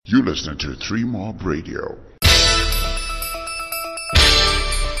You listening to Three Mob Radio.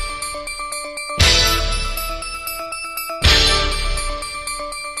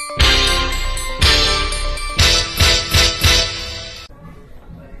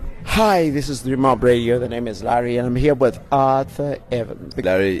 Hi, this is Three Mob Radio. The name is Larry, and I'm here with Arthur Evans.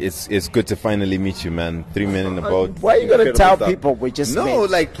 Larry, it's good to finally meet you, man. 3 men in a boat. Why are you going to tell people we just met?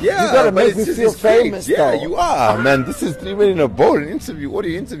 You gotta make me feel famous, great. though. Yeah, you are, man. This is 3 men in a boat, an interview,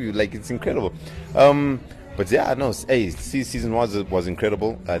 audio interview. Like, it's incredible. But yeah, no, hey, season was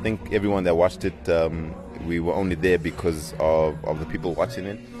incredible. I think everyone that watched it, we were only there because of the people watching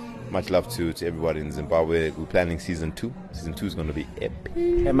it. Much love to everybody in Zimbabwe. We're planning season 2. Season 2 is going to be epic.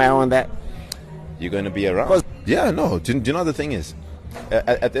 Am I on that? You're going to be around. Yeah, no. Do you know what the thing is?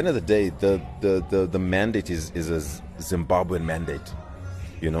 At the end of the day, the mandate is a Zimbabwean mandate,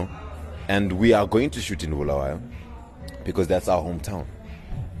 you know? And we are going to shoot in Bulawayo because that's our hometown.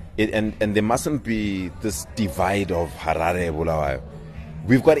 And there mustn't be this divide of Harare, Bulawayo.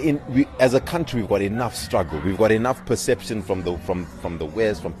 As a country, we've got enough struggle. We've got enough perception from the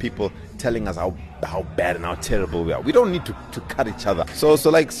West, from people telling us how bad and how terrible we are. We don't need to cut each other. So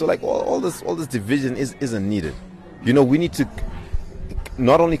all this division isn't needed. You know, we need to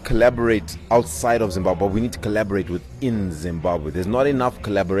not only collaborate outside of Zimbabwe, but we need to collaborate within Zimbabwe. There's not enough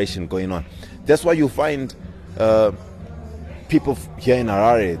collaboration going on. That's why you find people here in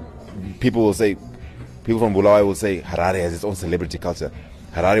Harare. People from Bulawayo will say Harare has its own celebrity culture.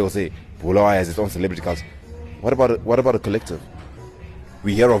 Harare will say Bulawayo has its own celebrity culture. What about a collective?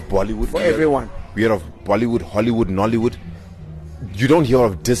 We hear of Bollywood. For everyone. We hear of Bollywood, Hollywood, Nollywood. You don't hear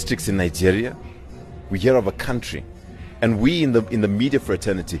of districts in Nigeria. We hear of a country. And we in the media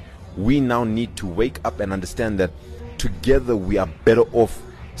fraternity, we now need to wake up and understand that together we are better off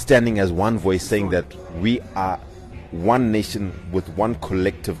standing as one voice, saying that we are one nation with one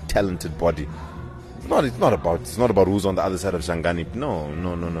collective talented body. It's not about who's on the other side of Shangani.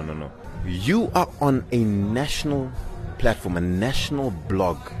 No. You are on a national platform, a national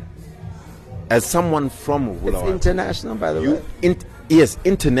blog. As someone from Bulawayo, it's international, by the way. Yes,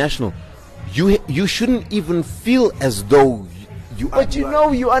 international. You shouldn't even feel as though you are. But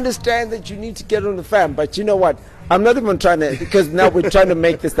you understand that you need to get on the fan. But you know what? I'm not even trying to, because now we're trying to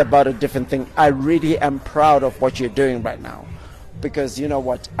make this about a different thing. I really am proud of what you're doing right now. Because you know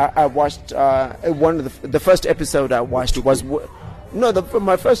what, I watched one of the first episode I watched was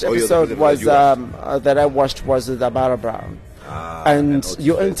my first episode was that I watched was the Amara Brown, and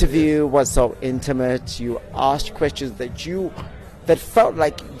your interview was so intimate. You asked questions that felt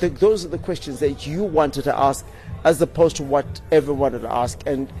like those are the questions that you wanted to ask, as opposed to what everyone wanted to ask.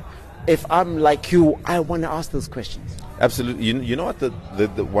 And if I'm like you, I want to ask those questions. Absolutely. You know what the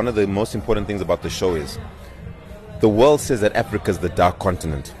one of the most important things about the show is? The world says that Africa is the dark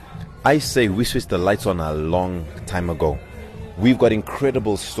continent. I say we switched the lights on a long time ago. We've got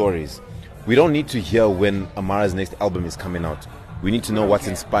incredible stories. We don't need to hear when Amara's next album is coming out. We need to know what's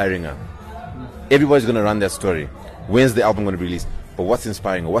inspiring her. Everybody's going to run their story. When's the album going to be released? But what's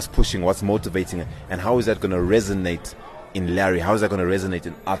inspiring her? What's pushing her? What's motivating her? And how is that going to resonate in Larry? How is that going to resonate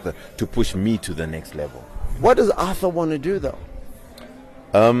in Arthur to push me to the next level? What does Arthur want to do, though?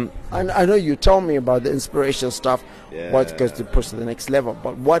 I know you told me about the inspirational stuff, what goes to push to the next level,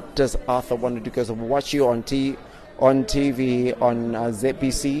 but what does Arthur want to do? Because I watch you on TV, on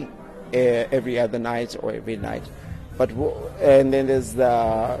ZBC every other night or every night. And then there's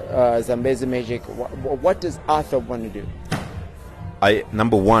the Zambezi Magic. What does Arthur want to do?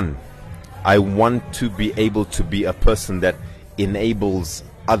 Number one, I want to be able to be a person that enables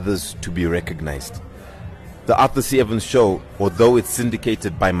others to be recognized. The Arthur C. Evans Show, although it's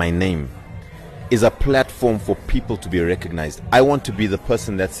syndicated by my name, is a platform for people to be recognized. I want to be the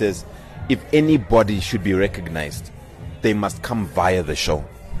person that says, if anybody should be recognized, they must come via the show.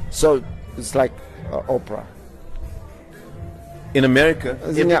 So it's like Oprah. In America,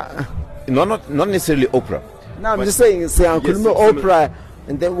 not necessarily Oprah. No, I'm just saying, Oprah,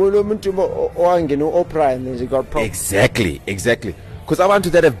 and then Oprah, and then you got problems. Exactly. Because I want to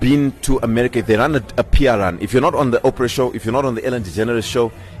that have been to America. If they run a PR run, if you're not on the Oprah show, if you're not on the Ellen DeGeneres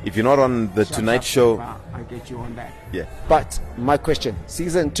show, if you're not on the Tonight Show, I get you on that. Yeah. But my question: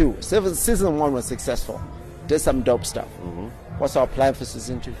 season 1 was successful, did some dope stuff. Mm-hmm. What's our plan for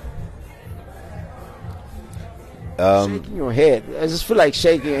season 2? Shaking your head. I just feel like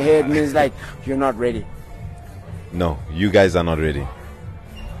shaking your head means like you're not ready. No, you guys are not ready.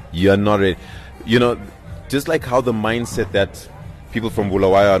 You are not ready. You know, just like how the mindset that people from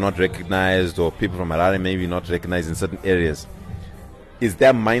Bulawayo are not recognized, or people from Harare maybe not recognized in certain areas, is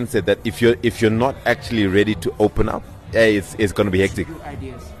that mindset that if you're not actually ready to open up, it's going to be hectic.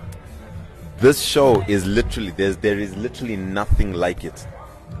 This show is literally, there is literally nothing like it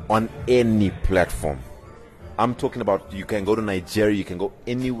on any platform. I'm talking about, you can go to Nigeria, you can go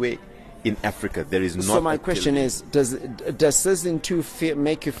anywhere in Africa. There is not. So my question is, does season 2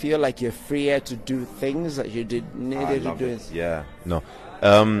 make you feel like you're freer to do things that you needed to do? Yeah, no.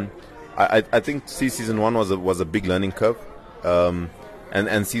 I think season 1 was a big learning curve, and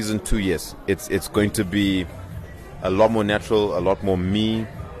season 2, yes, it's going to be a lot more natural, a lot more me,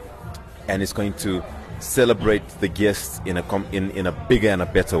 and it's going to celebrate the guests in a bigger and a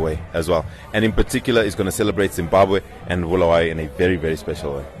better way as well. And in particular, it's going to celebrate Zimbabwe and Bulawayo in a very, very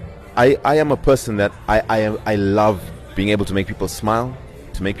special way. I am a person that I love being able to make people smile,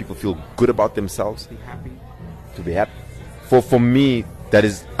 to make people feel good about themselves, to be happy. For me,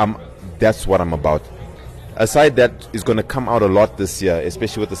 that's what I'm about. Aside that is going to come out a lot this year,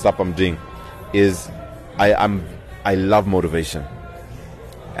 especially with the stuff I'm doing, is I love motivation,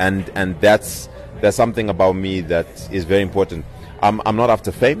 and that's something about me that is very important. I'm not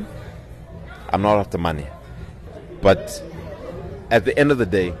after fame, I'm not after money, but at the end of the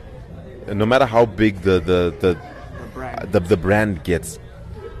day, no matter how big the brand gets,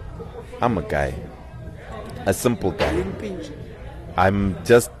 I'm a guy, a simple guy. I'm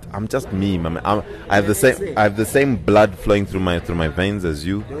just me. I have the same blood flowing through my veins as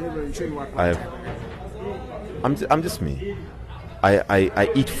you. I'm just me. I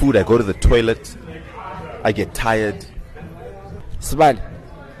eat food. I go to the toilet. I get tired. Sibali,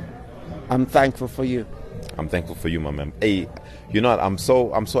 I'm thankful for you. I'm thankful for you, my man. Hey, you know what? I'm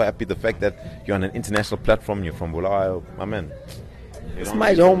so happy the fact that you're on an international platform. You're from Bulawayo, my man. It's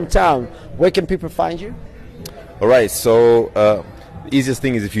my hometown. Where can people find you? All right. So the easiest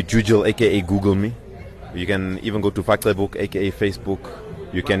thing is if you Google, aka Google me. You can even go to Factbook, aka Facebook.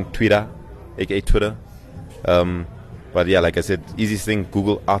 You can Twitter, aka Twitter. But yeah, like I said, easiest thing,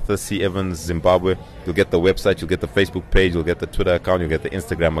 Google Arthur C. Evans Zimbabwe. You'll get the website, you'll get the Facebook page, you'll get the Twitter account, you'll get the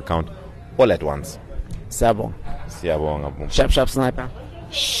Instagram account, all at once. Siyabonga. Sharp sniper.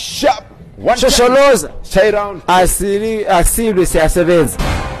 Sharp. Shosholoza. Stay down. Asilwe siyasebenza.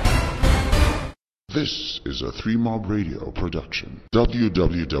 This is a 3Mob Radio production.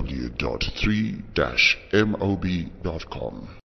 www.3-mob.com